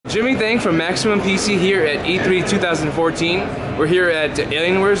Jimmy Thang from Maximum PC here at E3 2014. We're here at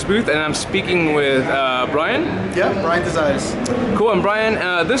Alienware's booth, and I'm speaking with Brian. Yeah, Brian Desires. Cool, and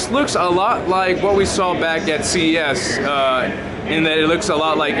Brian, this looks a lot like what we saw back at CES, in that it looks a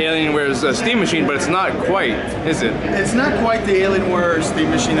lot like Alienware's Steam Machine, but it's not quite, is it? It's not quite the Alienware Steam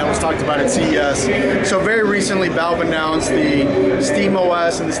Machine that was talked about at CES. So very recently, Valve announced the Steam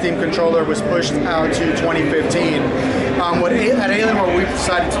OS and the Steam controller was pushed out to 2015. What at Alienware we've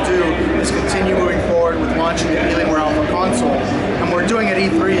decided to do is continue moving forward with launching the Alienware Alpha console. And what we're doing at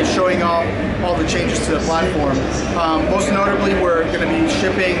E3 is showing off all the changes to the platform. Most notably, we're going to be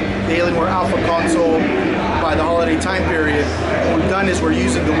shipping the Alienware Alpha console by the holiday time period. What we've done is we're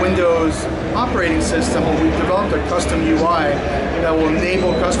using the Windows operating system, but we've developed a custom UI that will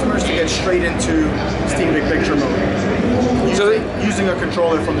enable customers to get straight into Steam Big Picture mode. Using a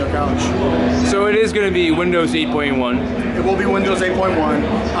controller from their couch. So it is going to be Windows 8.1. It will be Windows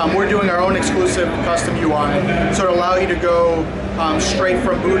 8.1. We're doing our own exclusive custom UI, so it'll allow you to go straight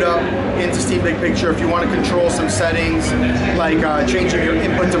from boot up into Steam Big Picture. If you want to control some settings, like changing your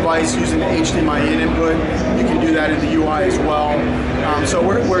input device using the HDMI in input, you can do that in the UI as well. So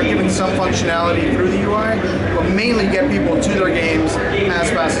we're giving some functionality through the UI, but mainly get people to their games as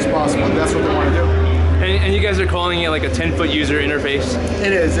fast as possible. That's what they want to do. And you guys are calling it like a 10-foot user interface?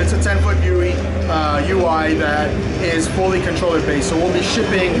 It is. It's a 10-foot UI that is fully controller-based. So we'll be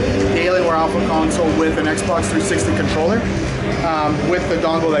shipping the Alienware Alpha console with an Xbox 360 controller with the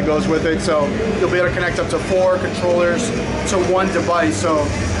dongle that goes with it. So you'll be able to connect up to 4 controllers to one device. So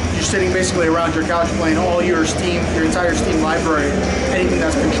you're sitting basically around your couch playing all your entire Steam library, anything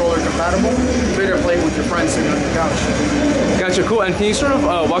that's controller compatible. You'll be able to play it with your friends sitting on your couch. Gotcha, cool. And can you sort of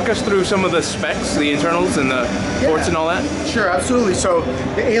walk us through some of the specs, the internals and the ports and all that? Sure, absolutely. So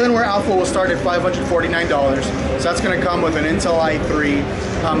the Alienware Alpha will start at $549. So that's going to come with an Intel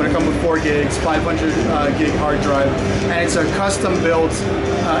i3. Going to come with 4 gigs, 500 gig hard drive, and it's a custom-built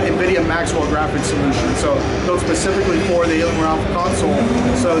NVIDIA Maxwell graphics solution. So built specifically for the Alienware Alpha console,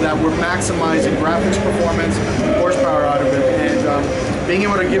 so that we're maximizing graphics performance, horsepower out of it, and being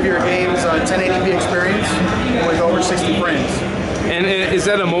able to give your games a 1080p experience with over 60 frames. And is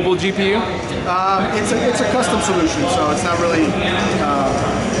that a mobile GPU? It's a custom solution, so it's not really,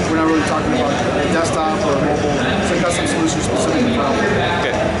 we're not really talking about a desktop or a mobile. It's a custom solution specifically for Alpha.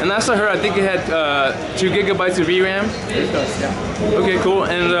 Okay. And last I heard, I think it had 2 gigabytes of VRAM? It does, yeah. Okay, cool.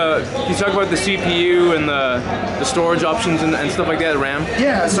 And can you talk about the CPU and the storage options and stuff like that, RAM?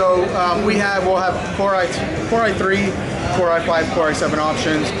 Yeah, so we'll have Core i3, Core i5, Core i7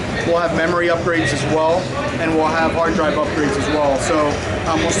 options. We'll have memory upgrades as well, and we'll have hard drive upgrades as well. So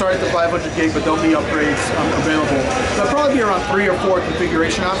we'll start at the 500 gig, but there'll be upgrades available. There'll probably be around 3 or 4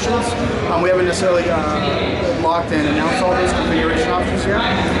 configuration options. We haven't necessarily locked in and announced all those configuration options yet.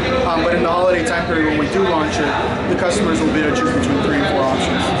 But in the holiday time period when we do launch it, the customers will be able to choose between 3 and 4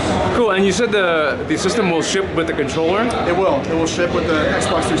 options. Cool, and you said the system will ship with the controller? It will. It will ship with the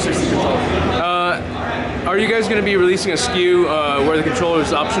Xbox 360 controller. Are you guys going to be releasing a SKU where the controller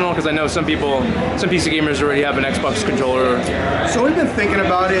is optional? Because I know some PC gamers already have an Xbox controller. So we've been thinking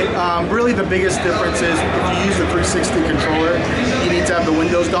about it. Really the biggest difference is if you use the 360 controller, you need to have the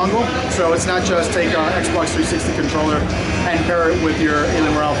Windows dongle. So it's not just take an Xbox 360 controller and pair it with your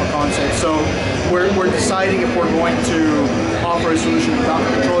Alienware Alpha console. So we're deciding if we're going to offer a solution without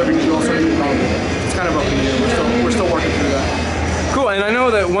the controller because you also need the dongle. It's kind of up in the air. We're still working through that. Cool, and I know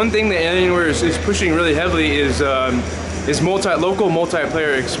that one thing that Alienware is pushing really heavily is local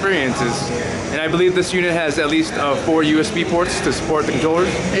multiplayer experiences, and I believe this unit has at least 4 USB ports to support the controllers.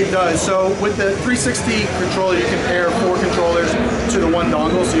 It does. So with the 360 controller, you can pair 4 controllers to the one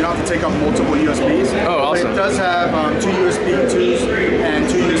dongle, so you don't have to take up multiple USBs. Oh, awesome! But it does have 2 USB 2s and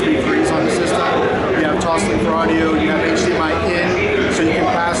 2 USB 3s on the system. You have toslink for audio. You have HDMI in, so you can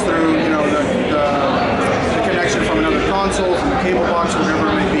pass through, the connection from another console, from the cable box, whatever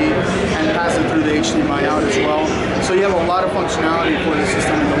it may be, and pass it through the HDMI out as well. So you have a lot of functionality for the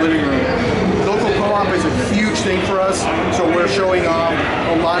system in the living room. Local co-op is a huge thing for us, so we're showing off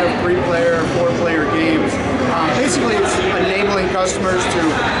a lot of 3-player, 4-player games. Basically, it's enabling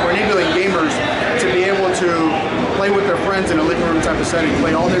gamers to be able to play with their friends in a living room type of setting,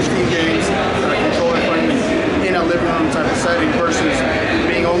 play all their Steam games that are controller friendly in a living room type of setting versus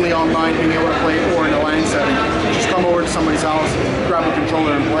being only online, being able to play or in a LAN setting. Just come over to somebody's house, grab a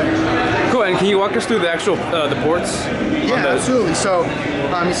controller and play. Cool, and can you walk us through the actual the ports? Yeah, absolutely. So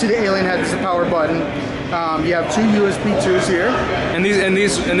you see the Alien has the power button. You have 2 USB 2s here. And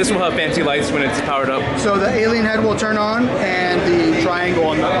this will have fancy lights when it's powered up. So the Alien head will turn on, and the triangle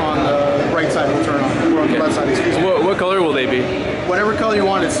on the right side will turn on, or on the left side, excuse me. What color will they be? whatever color you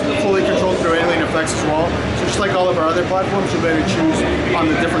want. It's fully controlled through Alien Effects as well. So just like all of our other platforms, you'll be able to choose on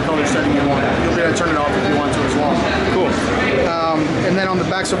the different color setting you want. You'll be able to turn it off if you want to as well. Cool. And then on the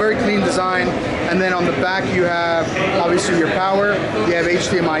back, so very clean design. And then on the back, you have obviously your power. You have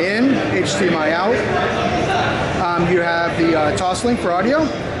HDMI in, HDMI out. You have the Toslink for audio.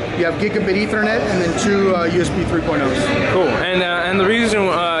 You have gigabit Ethernet, and then 2 USB 3.0s. Cool. And the reason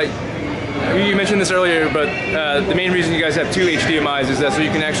you mentioned this earlier, but the main reason you guys have 2 HDMIs is that so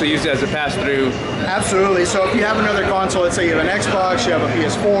you can actually use it as a pass-through. Absolutely. So if you have another console, let's say you have an Xbox, you have a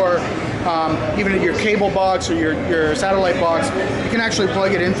PS4, even your cable box or your satellite box, you can actually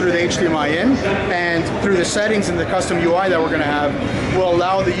plug it in through the HDMI in, and through the settings and the custom UI that we're going to have will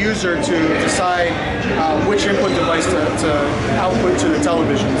allow the user to decide which input device to output to the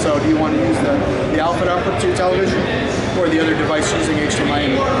television. So do you want to use the output to your television or the other device using HDMI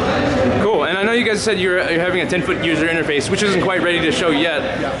in? Cool. And I know you guys said you're having a 10-foot user interface, which isn't quite ready to show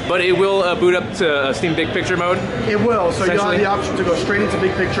yet, but it will boot up to Steam Big Picture mode? It will. So you'll have the option to go straight into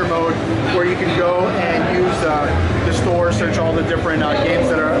Big Picture mode, where you can go and use the store, search all the different games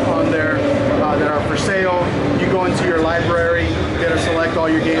that are on there that are for sale. You go into your library, get to select all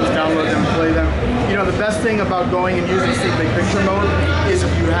your games, download them, play them. You know, the best thing about going and using Steam Big Picture mode is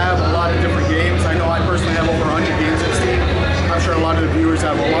if you have a lot of different games. I know I personally have over 100 games in Steam. I'm sure a lot of the viewers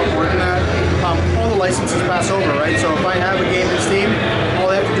have a lot more than that. All the licenses pass over, right? So if I have a game in Steam, all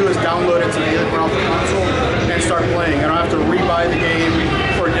I have to do is download it to the Alienware console and start playing. I don't have to rebuy the game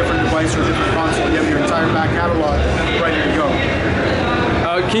for a different device or a different console. You have your entire back catalog ready to go.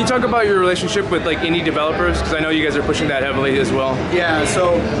 Can you talk about your relationship with like indie developers? Because I know you guys are pushing that heavily as well. Yeah,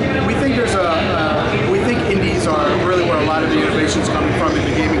 so we think we think indies are really where a lot of the innovation is coming from in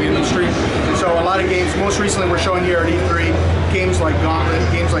the gaming industry. So a lot of games, most recently we're showing here at E3, games like Gauntlet,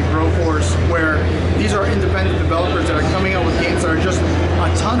 games like Broforce, where these are independent developers that are coming out with games that are just a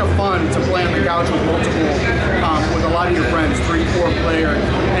ton of fun to play on the couch with multiple, with a lot of your friends, 3-4 player,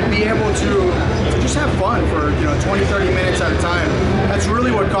 and be able to just have fun for 20-30 minutes at a time. That's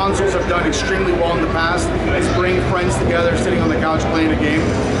really what consoles have done extremely well in the past, is bring friends together, sitting on the couch playing a game.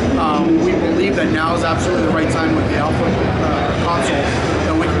 We believe that now is absolutely the right time with the Alpha console,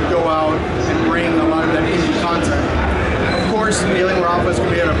 that we can go out and bring a lot of that indie content. Of course, Alienware Alpha is going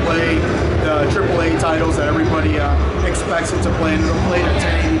to be able to play the AAA titles that everybody expects it to play, and it'll play at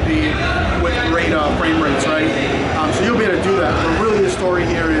 1080p with great frame rates, right? So you'll be able to do that. But really the story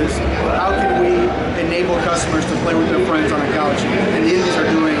here is, how can we enable customers to play with their friends on a couch? And the indies are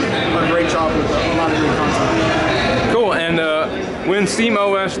doing a great job with a lot of great content. Cool. And when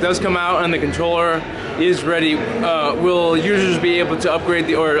SteamOS does come out and the controller is ready, will users be able to upgrade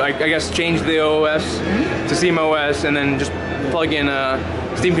I guess change the OS to SteamOS and then just plug in a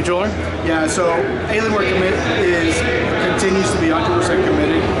Steam controller? Yeah, so Alienware continues to be 100%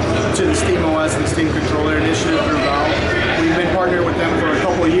 committed to the SteamOS and the Steam controller initiative through Valve. We've been partnered with them for a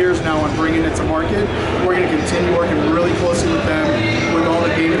couple of years now on bringing it to market. We're going to continue working really closely with them, with all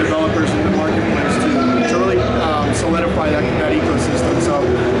the game developers in the marketplace to really solidify that ecosystem. So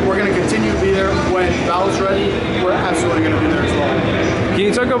we're going to continue to be there. When Valve's ready, we're absolutely going to be there as well. Can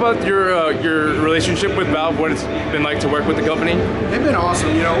you talk about your relationship with Valve, what it's been like to work with the company? They've been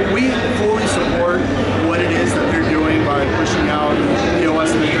awesome. We fully support what it is that they're doing by pushing out the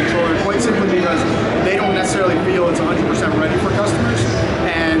OS and the controller, quite simply because they don't necessarily feel it's 100% ready for customers.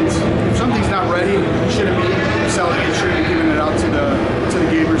 And if something's not ready, you shouldn't be selling it, shouldn't be giving it out to the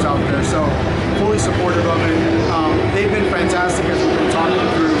gamers out there. So fully supportive of it. They've been fantastic as we've been talking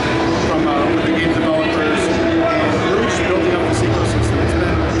through with the game developers and really just building up this ecosystem. It's been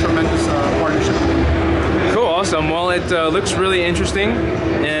a tremendous partnership. Cool, awesome. Well, it looks really interesting,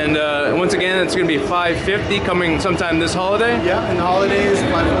 and once again, it's going to be $550 coming sometime this holiday. Yeah, and the holidays,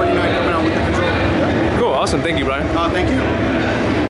 $549 coming out with the controller. Yeah. Cool, awesome. Thank you, Brian. Thank you.